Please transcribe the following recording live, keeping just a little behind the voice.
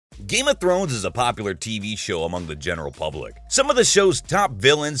Game of Thrones is a popular TV show among the general public. Some of the show's top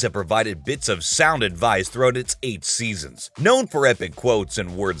villains have provided bits of sound advice throughout its 8 seasons. Known for epic quotes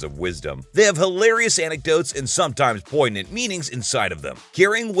and words of wisdom, they have hilarious anecdotes and sometimes poignant meanings inside of them,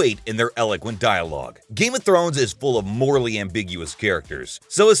 carrying weight in their eloquent dialogue. Game of Thrones is full of morally ambiguous characters,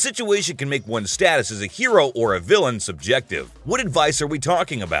 so a situation can make one's status as a hero or a villain subjective. What advice are we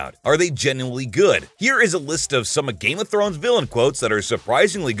talking about? Are they genuinely good? Here is a list of some of Game of Thrones villain quotes that are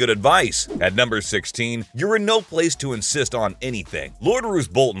surprisingly good advice. At number 16, you're in no place to insist on anything. Lord Roose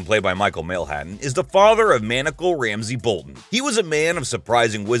Bolton, played by Michael Mailhattan, is the father of Manacle Ramsay Bolton. He was a man of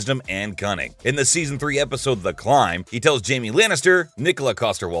surprising wisdom and cunning. In the season 3 episode The Climb, he tells Jaime Lannister, Nicola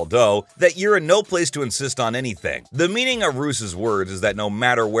Coster-Waldau, that you're in no place to insist on anything. The meaning of Roose's words is that no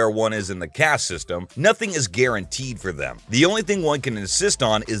matter where one is in the caste system, nothing is guaranteed for them. The only thing one can insist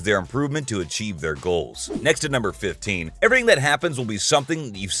on is their improvement to achieve their goals. Next at number 15, everything that happens will be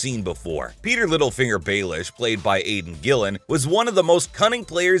something you've seen before. Peter Littlefinger Baelish, played by Aidan Gillen, was one of the most cunning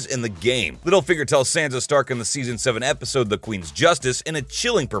players in the game. Littlefinger tells Sansa Stark in the season 7 episode The Queen's Justice in a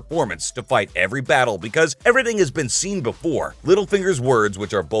chilling performance to fight every battle because everything has been seen before. Littlefinger's words,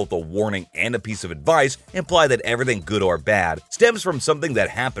 which are both a warning and a piece of advice, imply that everything good or bad stems from something that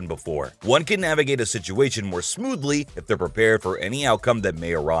happened before. One can navigate a situation more smoothly if they're prepared for any outcome that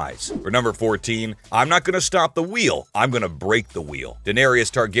may arise. For number 14, I'm not going to stop the wheel, I'm going to break the wheel.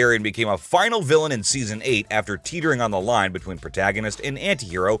 Daenerys Targaryen became a final villain in season 8 after teetering on the line between protagonist and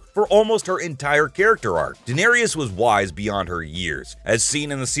antihero for almost her entire character arc. Daenerys was wise beyond her years, as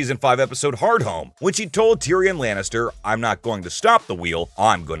seen in the season 5 episode Hardhome, when she told Tyrion Lannister, I'm not going to stop the wheel,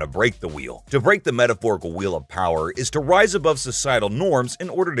 I'm going to break the wheel. To break the metaphorical wheel of power is to rise above societal norms in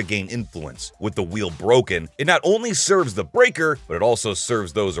order to gain influence. With the wheel broken, it not only serves the breaker, but it also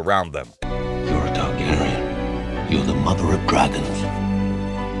serves those around them. You're a Targaryen. You're the mother of dragons.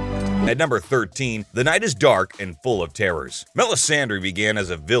 At number 13, the night is dark and full of terrors. Melisandre began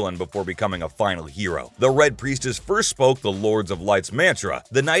as a villain before becoming a final hero. The Red Priestess first spoke the Lords of Light's mantra,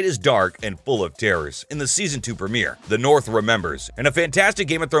 the night is dark and full of terrors, in the season 2 premiere, The North Remembers, and a fantastic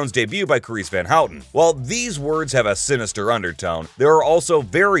Game of Thrones debut by Carice Van Houten. While these words have a sinister undertone, they are also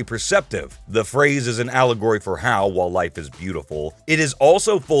very perceptive. The phrase is an allegory for how, while life is beautiful, it is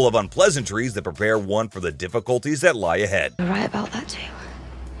also full of unpleasantries that prepare one for the difficulties that lie ahead. You're right about that too.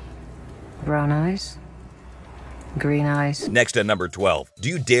 Brown eyes, green eyes. Next at number 12, do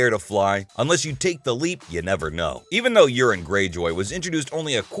you dare to fly? Unless you take the leap, you never know. Even though Euron Greyjoy was introduced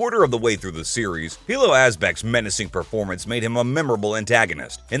only a quarter of the way through the series, Pilou Asbæk's menacing performance made him a memorable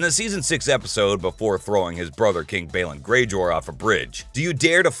antagonist. In the season 6 episode, before throwing his brother King Balon Greyjoy off a bridge, do you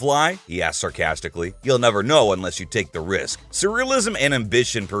dare to fly? He asked sarcastically. You'll never know unless you take the risk. Surrealism and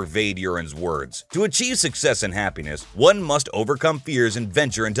ambition pervade Euron's words. To achieve success and happiness, one must overcome fears and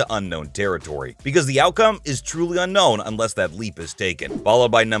venture into unknown territory, because the outcome is truly unknown unless that leap is taken.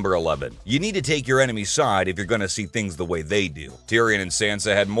 Followed by number 11. You need to take your enemy's side if you're going to see things the way they do. Tyrion and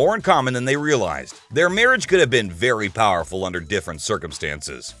Sansa had more in common than they realized. Their marriage could have been very powerful under different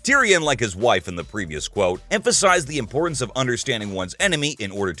circumstances. Tyrion, like his wife in the previous quote, emphasized the importance of understanding one's enemy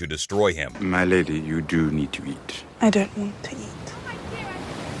in order to destroy him. My lady, you do need to eat. I don't want to eat.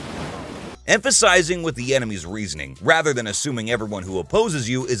 Emphasizing with the enemy's reasoning, rather than assuming everyone who opposes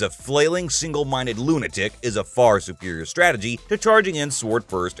you is a flailing, single-minded lunatic, is a far superior strategy to charging in sword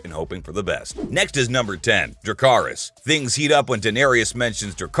first and hoping for the best. Next is number 10, Dracarys. Things heat up when Daenerys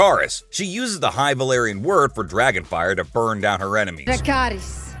mentions Dracarys. She uses the High Valyrian word for dragonfire to burn down her enemies.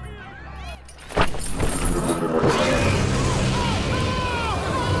 Dracarys.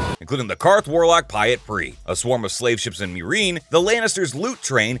 Including the Karth Warlock Pyat Pree, a swarm of slave ships in Meereen, the Lannisters' loot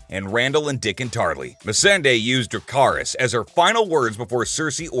train, and Randall and Dickon Tarly. Missandei used Dracarys as her final words before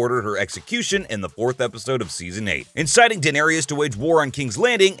Cersei ordered her execution in the 4th episode of Season 8, inciting Daenerys to wage war on King's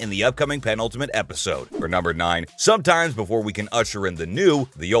Landing in the upcoming penultimate episode. For number 9, sometimes before we can usher in the new,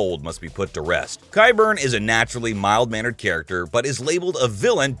 the old must be put to rest. Qyburn is a naturally mild-mannered character, but is labeled a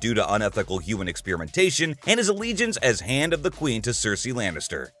villain due to unethical human experimentation and his allegiance as Hand of the Queen to Cersei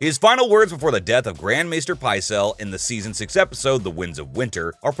Lannister. His final words before the death of Grand Maester Pycelle in the season 6 episode The Winds of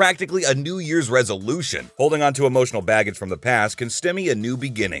Winter are practically a New Year's resolution. Holding on to emotional baggage from the past can stem a new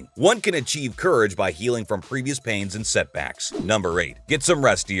beginning. One can achieve courage by healing from previous pains and setbacks. Number 8. Get some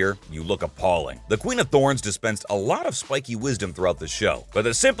rest, dear. You look appalling. The Queen of Thorns dispensed a lot of spiky wisdom throughout the show, but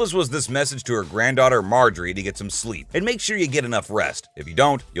the simplest was this message to her granddaughter Margaery to get some sleep and make sure you get enough rest. If you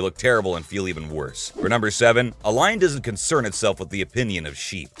don't, you look terrible and feel even worse. For number 7, a lion doesn't concern itself with the opinion of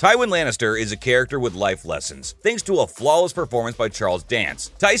sheep. Tywin Lannister is a character with life lessons, thanks to a flawless performance by Charles Dance.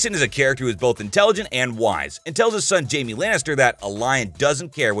 Tyson is a character who is both intelligent and wise, and tells his son Jaime Lannister that a lion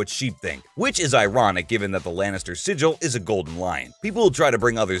doesn't care what sheep think, which is ironic given that the Lannister sigil is a golden lion. People will try to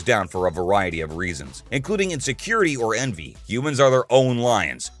bring others down for a variety of reasons, including insecurity or envy. Humans are their own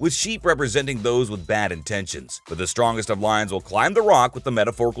lions, with sheep representing those with bad intentions. But the strongest of lions will climb the rock with the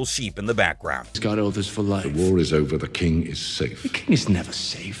metaphorical sheep in the background. He's got others for life. The war is over. The king is safe. The king is never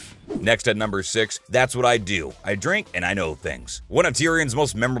safe. Next at number 6, that's what I do. I drink and I know things. One of Tyrion's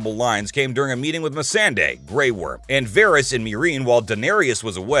most memorable lines came during a meeting with Missandei, Grey Worm, and Varys and Meereen while Daenerys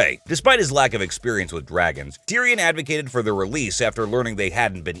was away. Despite his lack of experience with dragons, Tyrion advocated for their release after learning they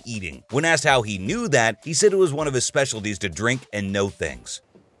hadn't been eating. When asked how he knew that, he said it was one of his specialties to drink and know things.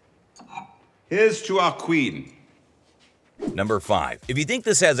 Here's to our queen. Number 5. If you think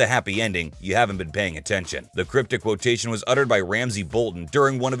this has a happy ending, you haven't been paying attention. The cryptic quotation was uttered by Ramsay Bolton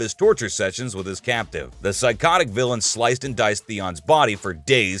during one of his torture sessions with his captive. The psychotic villain sliced and diced Theon's body for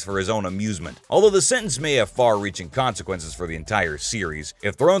days for his own amusement. Although the sentence may have far-reaching consequences for the entire series,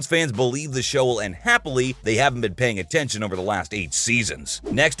 if Thrones fans believe the show will end happily, they haven't been paying attention over the last 8 seasons.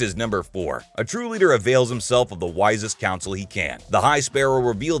 Next is number 4. A true leader avails himself of the wisest counsel he can. The High Sparrow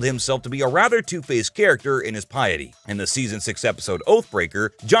revealed himself to be a rather two-faced character in his piety. In the Season 6 episode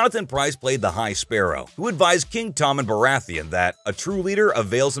Oathbreaker, Jonathan Pryce played the High Sparrow, who advised King Tommen Baratheon that a true leader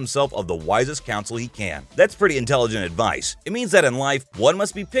avails himself of the wisest counsel he can. That's pretty intelligent advice. It means that in life, one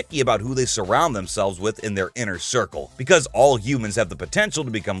must be picky about who they surround themselves with in their inner circle, because all humans have the potential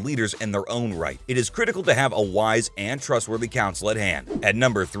to become leaders in their own right. It is critical to have a wise and trustworthy counsel at hand. At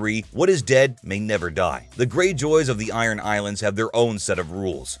number 3, what is dead may never die. The Greyjoys of the Iron Islands have their own set of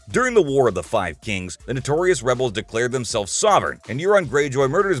rules. During the War of the Five Kings, the notorious rebels declared themselves sovereign, and Euron Greyjoy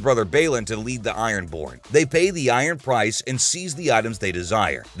murdered his brother Balon to lead the Ironborn. They pay the iron price and seize the items they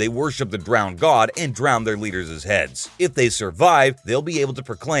desire. They worship the drowned god and drown their leaders' heads. If they survive, they'll be able to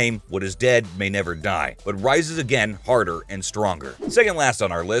proclaim what is dead may never die, but rises again harder and stronger. Second last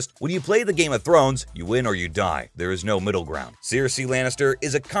on our list, when you play the Game of Thrones, you win or you die. There is no middle ground. Cersei Lannister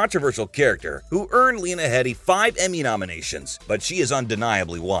is a controversial character who earned Lena Headey 5 Emmy nominations, but she is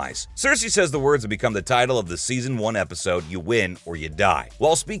undeniably wise. Cersei says the words that become the title of the Season 1 episode, "You win or you die,"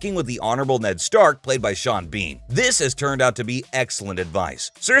 while speaking with the Honorable Ned Stark, played by Sean Bean. This has turned out to be excellent advice.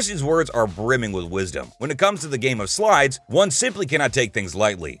 Cersei's words are brimming with wisdom. When it comes to the game of slides, one simply cannot take things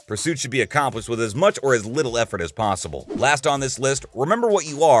lightly. Pursuit should be accomplished with as much or as little effort as possible. Last on this list, remember what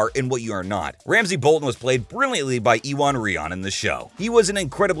you are and what you are not. Ramsay Bolton was played brilliantly by Iwan Rheon in the show. He was an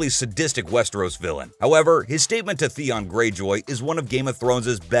incredibly sadistic Westeros villain. However, his statement to Theon Greyjoy is one of Game of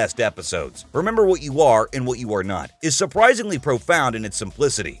Thrones' best episodes. Remember what you are and what you are not is surprisingly profound in its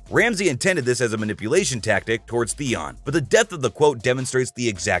simplicity. Ramsay intended this as a manipulation tactic towards Theon, but the depth of the quote demonstrates the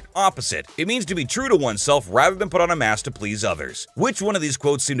exact opposite. It means to be true to oneself rather than put on a mask to please others. Which one of these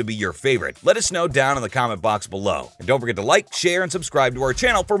quotes seem to be your favorite? Let us know down in the comment box below. And don't forget to like, share, and subscribe to our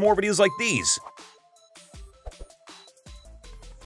channel for more videos like these.